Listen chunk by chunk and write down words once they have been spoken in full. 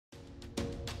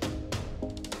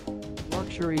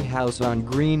luxury house on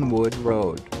Greenwood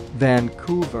Road,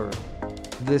 Vancouver.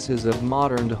 This is a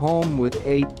modern home with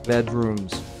 8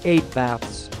 bedrooms, 8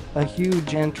 baths, a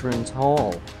huge entrance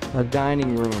hall, a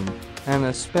dining room, and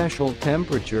a special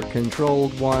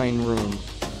temperature-controlled wine room.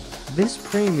 This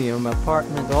premium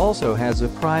apartment also has a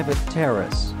private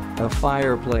terrace, a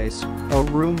fireplace, a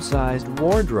room-sized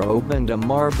wardrobe and a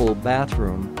marble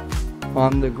bathroom.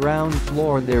 On the ground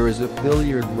floor there is a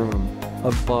billiard room,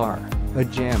 a bar, a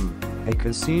gym, a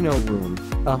casino room,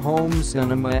 a home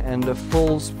cinema and a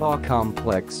full spa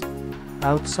complex.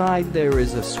 Outside there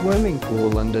is a swimming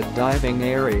pool and a diving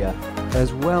area,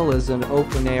 as well as an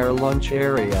open-air lunch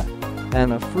area,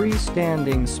 and a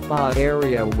freestanding spa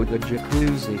area with a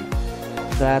jacuzzi.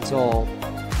 That's all.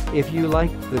 If you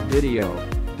liked the video,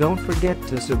 don't forget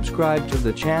to subscribe to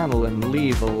the channel and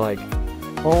leave a like.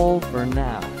 All for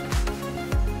now.